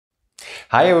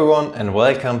Hi everyone and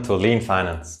welcome to Lean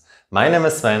Finance. My name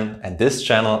is Sven and this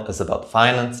channel is about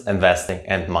finance, investing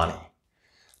and money.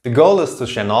 The goal is to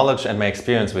share knowledge and my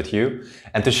experience with you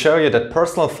and to show you that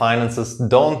personal finances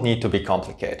don't need to be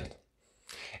complicated.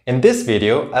 In this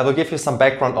video, I will give you some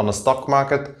background on the stock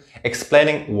market,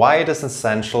 explaining why it is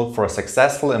essential for a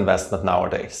successful investment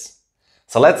nowadays.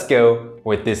 So let's go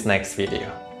with this next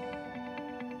video.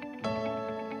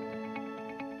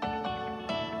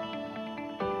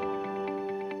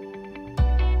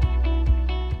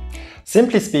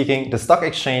 Simply speaking, the stock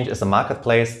exchange is a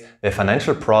marketplace where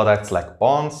financial products like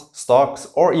bonds, stocks,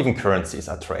 or even currencies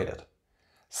are traded.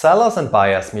 Sellers and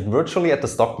buyers meet virtually at the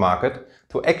stock market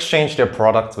to exchange their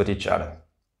products with each other.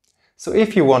 So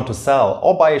if you want to sell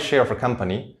or buy a share of a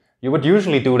company, you would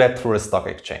usually do that through a stock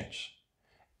exchange.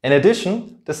 In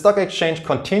addition, the stock exchange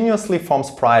continuously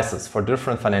forms prices for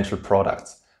different financial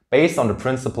products based on the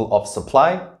principle of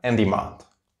supply and demand.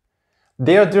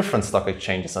 There are different stock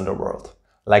exchanges in the world,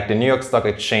 like the New York Stock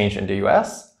Exchange in the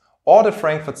US or the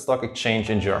Frankfurt Stock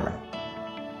Exchange in Germany.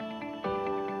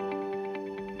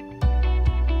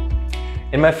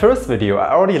 In my first video,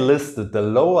 I already listed the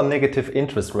low or negative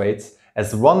interest rates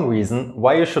as one reason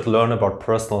why you should learn about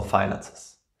personal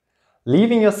finances.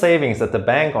 Leaving your savings at the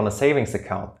bank on a savings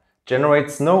account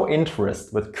generates no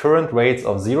interest with current rates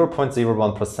of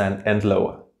 0.01% and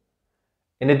lower.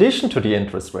 In addition to the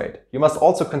interest rate, you must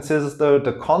also consider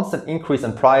the constant increase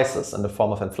in prices in the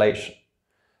form of inflation.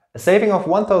 A saving of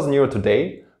 1,000 euro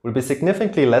today will be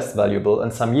significantly less valuable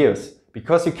in some years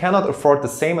because you cannot afford the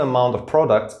same amount of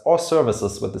products or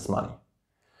services with this money.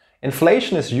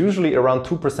 Inflation is usually around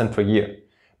 2% per year,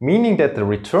 meaning that the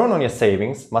return on your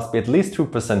savings must be at least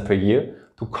 2% per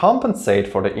year to compensate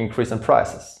for the increase in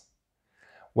prices.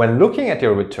 When looking at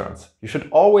your returns, you should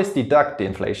always deduct the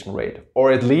inflation rate,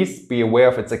 or at least be aware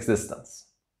of its existence.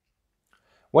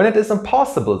 When it is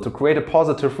impossible to create a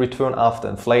positive return after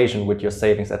inflation with your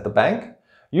savings at the bank,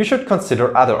 you should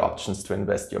consider other options to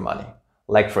invest your money,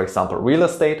 like for example real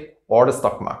estate or the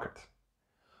stock market.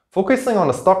 Focusing on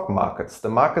the stock markets, the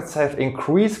markets have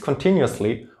increased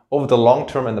continuously over the long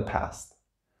term in the past.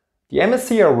 The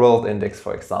MSCI World Index,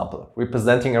 for example,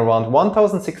 representing around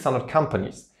 1,600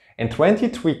 companies, in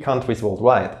 23 countries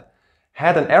worldwide,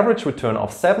 had an average return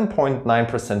of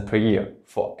 7.9% per year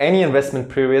for any investment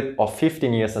period of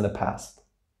 15 years in the past.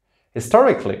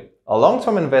 Historically, a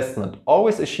long-term investment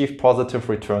always achieved positive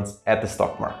returns at the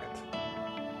stock market.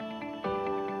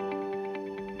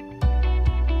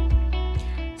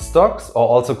 Stocks, or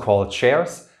also called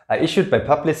shares, are issued by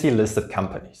publicly listed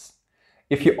companies.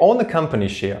 If you own a company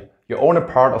share, you own a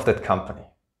part of that company.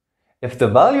 If the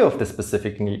value of the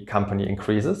specific company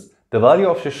increases, the value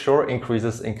of your share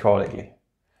increases accordingly.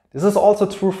 This is also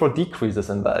true for decreases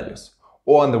in values,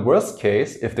 or in the worst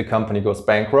case, if the company goes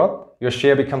bankrupt, your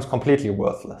share becomes completely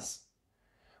worthless.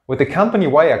 With the company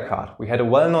Wirecard, we had a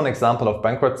well-known example of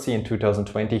bankruptcy in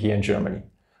 2020 here in Germany,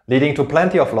 leading to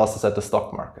plenty of losses at the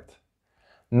stock market.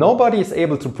 Nobody is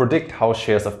able to predict how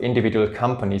shares of individual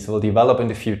companies will develop in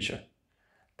the future.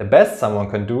 The best someone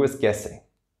can do is guessing.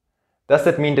 Does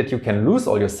that mean that you can lose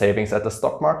all your savings at the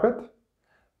stock market?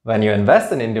 When you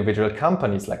invest in individual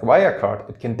companies like Wirecard,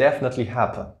 it can definitely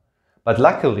happen. But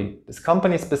luckily, this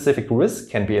company-specific risk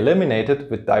can be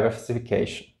eliminated with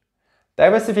diversification.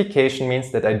 Diversification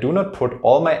means that I do not put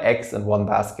all my eggs in one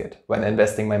basket when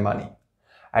investing my money.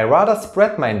 I rather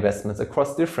spread my investments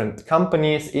across different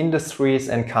companies, industries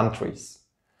and countries.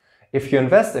 If you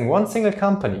invest in one single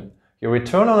company, your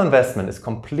return on investment is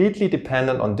completely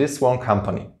dependent on this one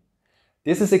company.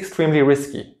 This is extremely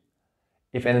risky.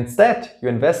 If instead you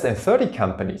invest in 30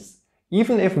 companies,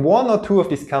 even if one or two of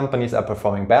these companies are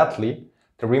performing badly,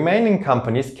 the remaining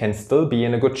companies can still be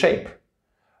in a good shape.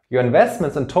 Your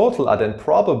investments in total are then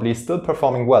probably still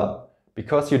performing well,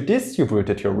 because you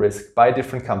distributed your risk by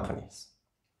different companies.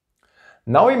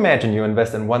 Now imagine you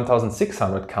invest in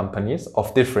 1,600 companies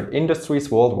of different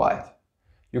industries worldwide.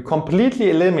 You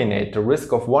completely eliminate the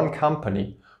risk of one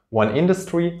company, one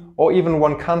industry, or even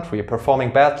one country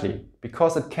performing badly,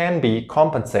 because it can be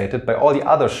compensated by all the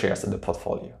other shares in the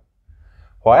portfolio.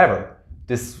 However,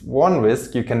 this one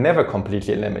risk you can never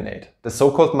completely eliminate, the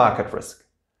so-called market risk.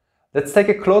 Let's take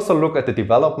a closer look at the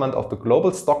development of the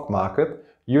global stock market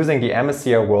using the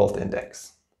MSCI World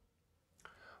Index.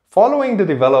 Following the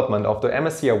development of the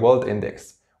MSCI World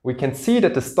Index, we can see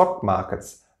that the stock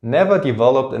markets never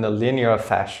developed in a linear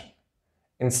fashion.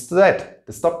 Instead,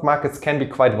 the stock markets can be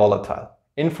quite volatile,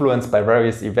 influenced by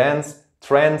various events,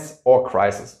 trends or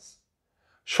crises.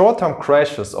 Short-term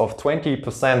crashes of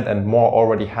 20% and more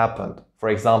already happened, for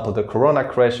example the Corona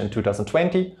crash in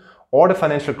 2020 or the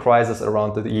financial crisis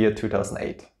around the year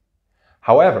 2008.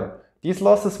 However, these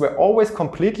losses were always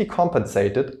completely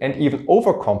compensated and even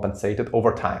overcompensated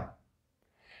over time.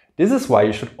 This is why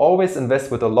you should always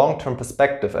invest with a long-term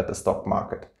perspective at the stock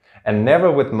market and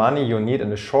never with money you need in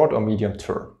the short or medium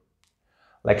term.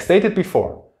 Like stated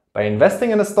before, by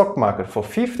investing in the stock market for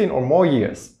 15 or more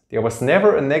years, there was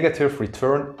never a negative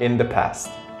return in the past.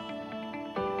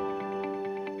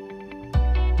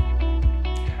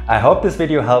 I hope this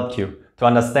video helped you to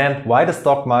understand why the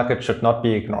stock market should not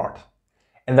be ignored.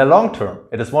 In the long term,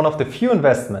 it is one of the few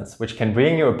investments which can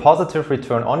bring you a positive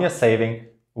return on your saving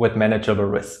with manageable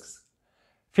risks.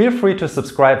 Feel free to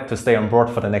subscribe to stay on board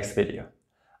for the next video.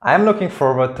 I am looking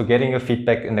forward to getting your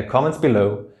feedback in the comments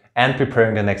below and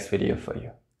preparing the next video for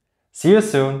you. See you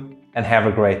soon and have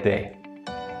a great day.